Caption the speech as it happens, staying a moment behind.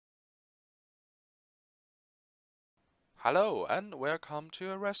Hello and welcome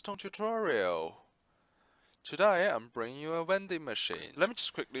to a Redstone tutorial. Today I'm bringing you a vending machine. Let me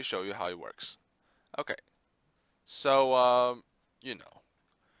just quickly show you how it works. Okay, so you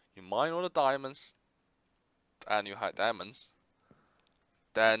mine all the diamonds and you hide diamonds.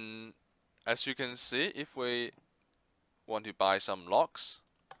 Then, as you can see, if we want to buy some logs,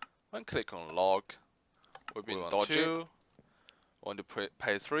 when click on log, we've been dodging. Want to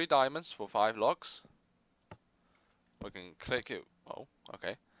pay 3 diamonds for 5 logs. We can click it. Oh,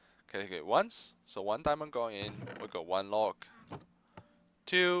 okay. Click it once, so 1 diamond going in. We got 1 log.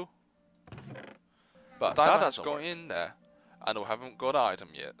 2, but that has gone in there, and we haven't got an item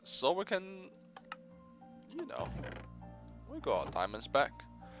yet. So we can, we got our diamonds back.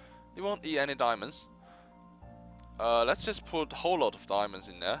 You won't eat any diamonds. Let's just put a whole lot of diamonds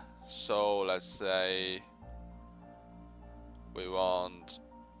in there. So let's say we want.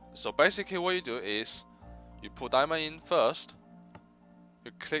 So basically, what you do is you put diamond in first. You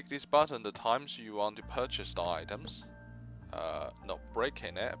click this button the times you want to purchase the items. Not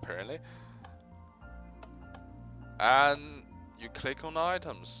breaking it apparently. And you click on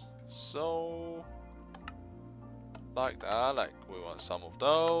items. So like that, like we want some of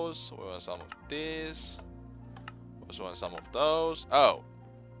those, we want some of this, we also want some of those. Oh,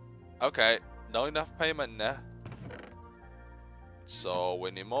 okay, not enough payment there. So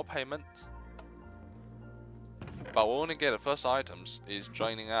we need more payment. But we only get the first items is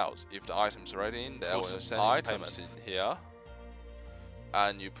draining out. If the items already in there, we'll send items in here.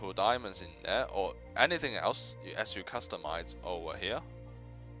 And you put diamonds in there or anything else as you customize over here.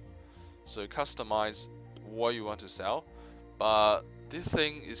 So you customize what you want to sell. But this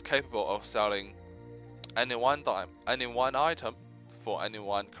thing is capable of selling any one item for any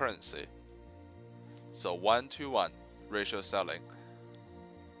one currency. So 1-to-1 ratio selling.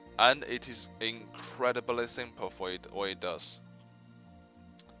 And it is incredibly simple for what it does.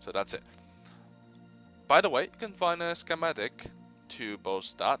 So that's it. By the way, you can find a schematic to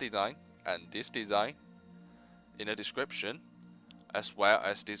both that design and this design in the description, as well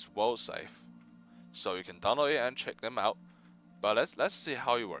as this world safe. So you can download it and check them out. But let's see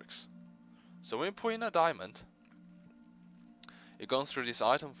how it works. So when you put in a diamond, it goes through this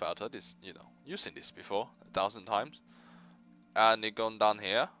item filter. This you've seen this before 1,000 times, and it goes down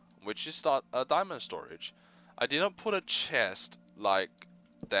here, which is a diamond storage. I did not put a chest like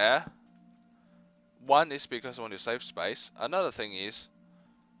there. One is because I want to save space. Another thing is,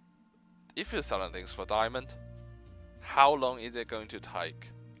 if you're selling things for diamond, how long is it going to take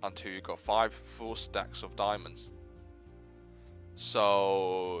until you got 5 full stacks of diamonds?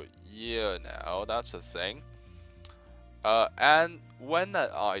 So yeah, now that's a thing. And when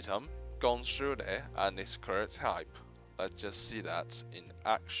that item goes through there and it's correct type, let's just see that in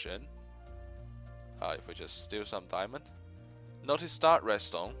action. If we just steal some diamond, notice that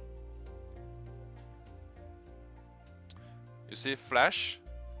redstone. You see flash.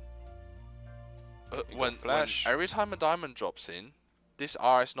 When every time a diamond drops in, this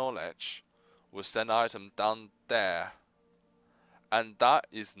RS knowledge will send item down there, and that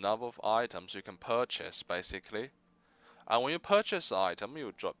is number of items you can purchase basically. And when you purchase the item, you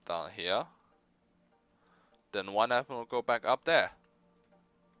will drop down here. Then 1 item will go back up there.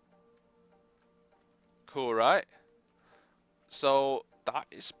 Cool, right? So that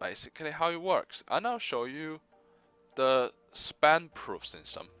is basically how it works. And I'll show you the spam-proof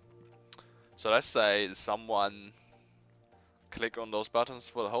system. So let's say someone click on those buttons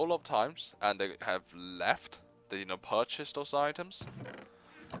for the whole lot of times and they have left, they didn't purchase those items.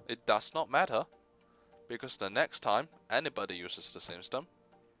 It does not matter, because the next time anybody uses the system,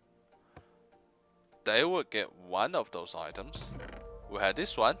 they will get 1 of those items. We had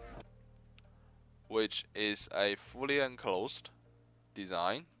this one, which is a fully enclosed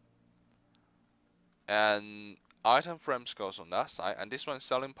design, and item frames goes on that side, and this one's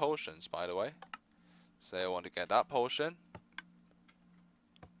selling potions, by the way. Say I want to get that potion,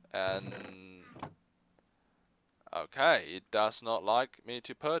 and okay, it does not like me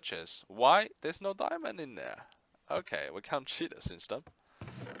to purchase. Why? There's no diamond in there. Okay, we can't cheat the system.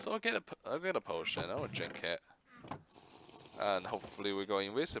 So I'll get a potion, I'll drink it, and hopefully we go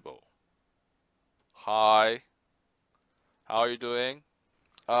invisible. Hi, how are you doing?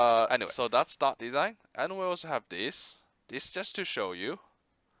 Anyway, so that's that design, and we also have this. This just to show you,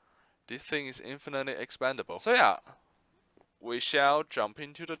 this thing is infinitely expandable. So yeah, we shall jump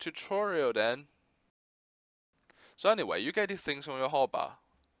into the tutorial then. So anyway, you get these things on your hotbar.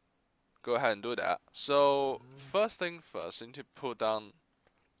 Go ahead and do that. So first thing first, you need to put down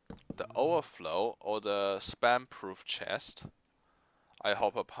the overflow or the spam-proof chest. I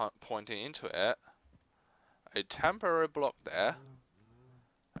hop up pointing into it, a temporary block there,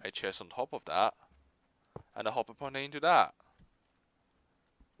 a chest on top of that, and a hopper pointing into that.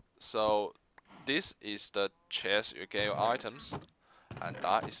 So this is the chest you get your items, and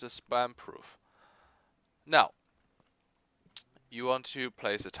that is the spam proof. Now, you want to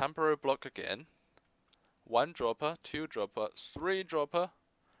place a temporary block again. 1 dropper, 2 dropper, 3 dropper.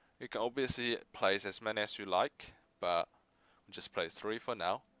 You can obviously place as many as you like, but we'll just place 3 for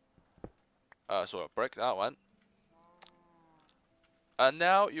now. So I'll break that one. And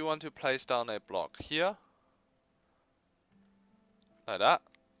now you want to place down a block here, like that,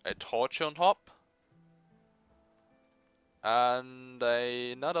 a torch on top, and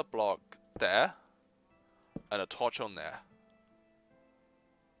another block there, and a torch on there.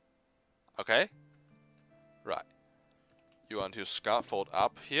 Okay? Right. You want to scaffold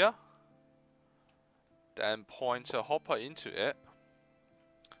up here, then point a hopper into it,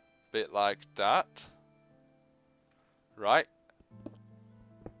 bit like that. Right?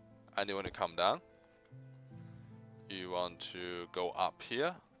 And you want to come down. You want to go up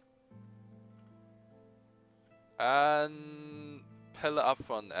here and pillar up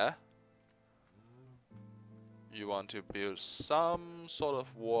from there. You want to build some sort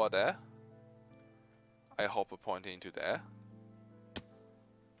of wall there. A hopper pointing into there.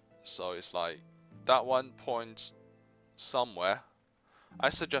 So it's like that one points somewhere. I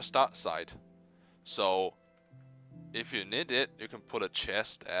suggest that side. So if you need it, you can put a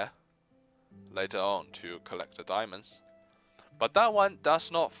chest there later on to collect the diamonds. But that one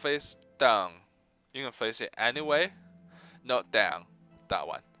does not face down. You can face it anyway, not down. That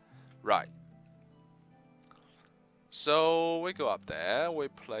one. Right. So we go up there, we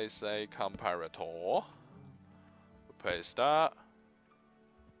place a comparator. We place that.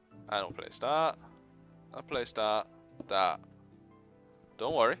 And we'll place that. I'll place that. That.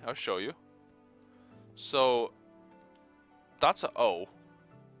 Don't worry, I'll show you. So that's a O.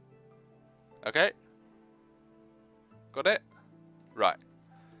 Okay? Got it? Right.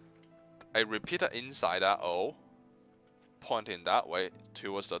 A repeater inside that O, pointing that way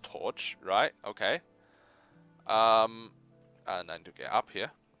towards the torch, right? Okay. And then to get up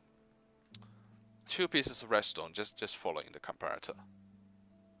here, 2 pieces of redstone, just following the comparator.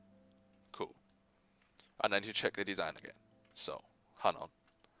 Cool. And then to check the design again. So, hang on.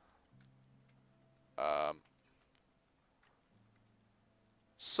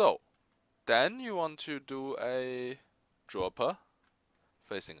 So, then you want to do a dropper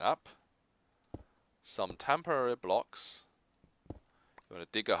facing up, some temporary blocks. You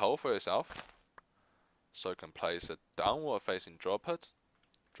want to dig a hole for yourself, so you can place a downward facing dropper.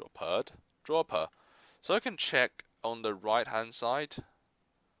 So you can check on the right hand side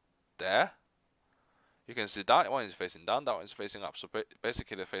there. You can see that one is facing down, that one is facing up, so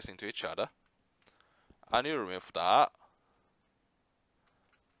basically they're facing to each other. And you remove that.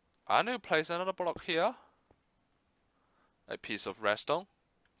 And you place another block here. A piece of redstone.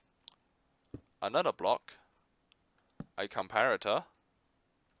 Another block. A comparator.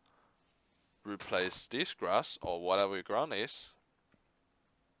 Replace this grass, or whatever your ground is,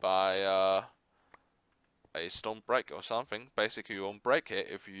 by a stone brick or something. Basically you won't break it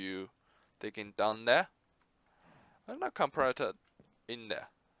if you dig in down there. And a comparator in there.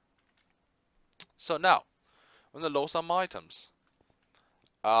 So now, I'm going to load some items.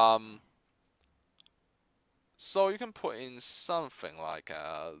 So you can put in something like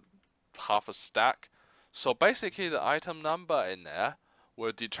half a stack. So basically the item number in there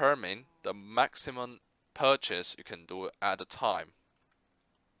will determine the maximum purchase you can do at a time.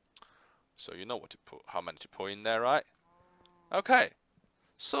 So you know what to put, how many to put in there, right? Okay.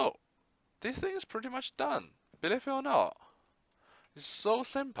 So this thing is pretty much done. Believe it or not. It's so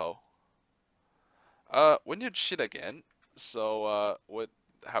simple. We need sheet again. So we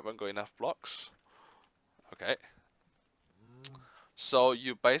haven't got enough blocks. Okay. So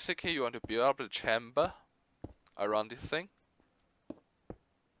you basically want to build up the chamber around this thing.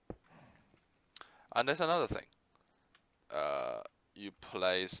 And there's another thing. You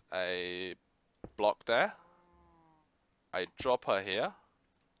place a block there. A dropper here.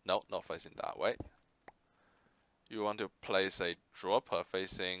 No, not facing that way. You want to place a dropper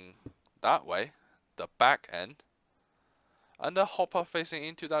facing that way, the back end, and a hopper facing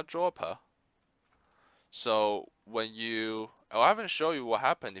into that dropper. So when you, I haven't shown you what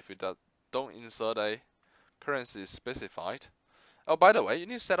happened if you don't insert a currency specified. Oh, by the way, you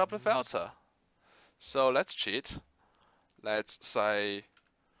need to set up the filter. So let's cheat. Let's say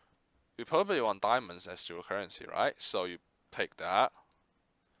you probably want diamonds as your currency, right? So you take that.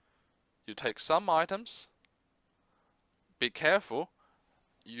 You take some items. Be careful.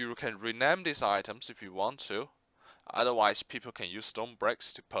 you can rename these items if you want to. Otherwise, people can use stone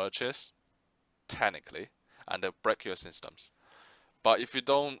bricks to purchase, technically, and they'll break your systems. But if you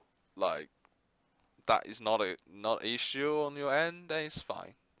don't, like, that is not an issue on your end, then it's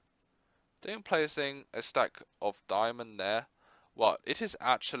fine. Then placing a stack of diamond there, well, it is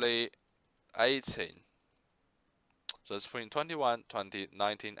actually 18. So it's between 21, 20,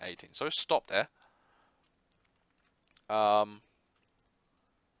 19, 18. So stop there.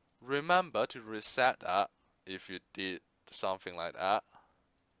 Remember to reset that if you did something like that.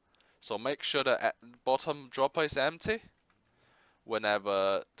 So make sure the bottom dropper is empty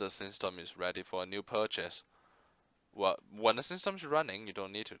whenever the system is ready for a new purchase. Well, when the system is running, you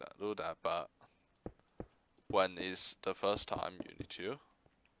don't need to do that, but when it's the first time, you need to.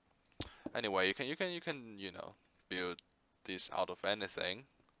 Anyway, you can build this out of anything,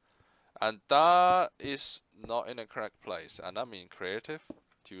 and that is not in the correct place. And I'm in creative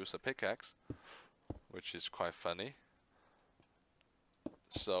to use a pickaxe, which is quite funny.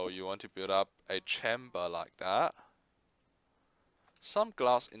 So you want to build up a chamber like that. Some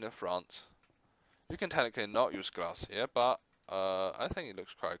glass in the front. You can technically not use glass here, but I think it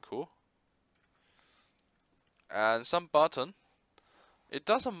looks quite cool. And some button. It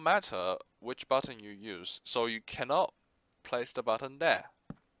doesn't matter which button you use, so you cannot place the button there.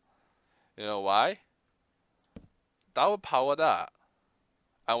 You know why? That will power that.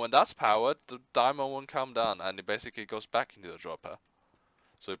 And when that's powered, the diamond won't come down, and it basically goes back into the dropper.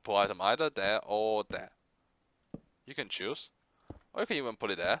 So you put item either there or there. You can choose. Or you can even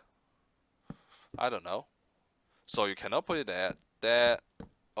put it there. I don't know. So you cannot put it there,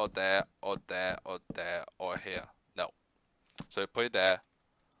 or there, or there, or there, or here. No. So you put it there,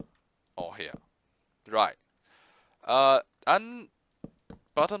 or here. Right. And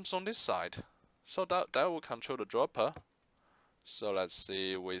buttons on this side. So that will control the dropper. So let's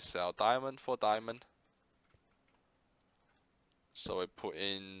see, we sell diamond for diamond. So we put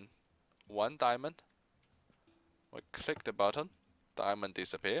in 1 diamond. We click the button, diamond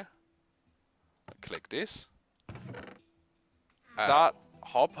disappear. Click this. And that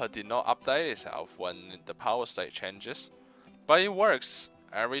hopper did not update itself when the power state changes, but it works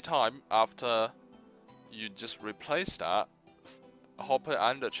every time after you just replace that hopper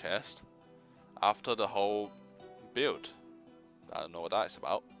and the chest after the whole build. I don't know what that is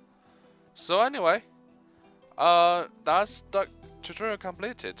about. So anyway, that's the tutorial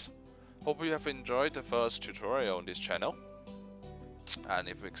completed. Hope you have enjoyed the first tutorial on this channel. And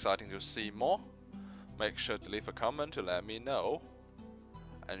if exciting to see more, make sure to leave a comment to let me know.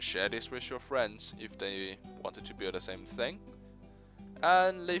 And share this with your friends if they wanted to build the same thing.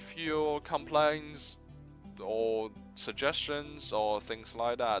 And leave your complaints or suggestions or things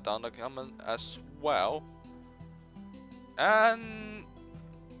like that down the comment as well. And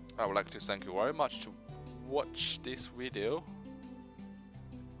I would like to thank you very much to watch this video,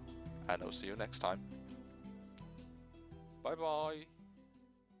 and I'll see you next time. Bye bye.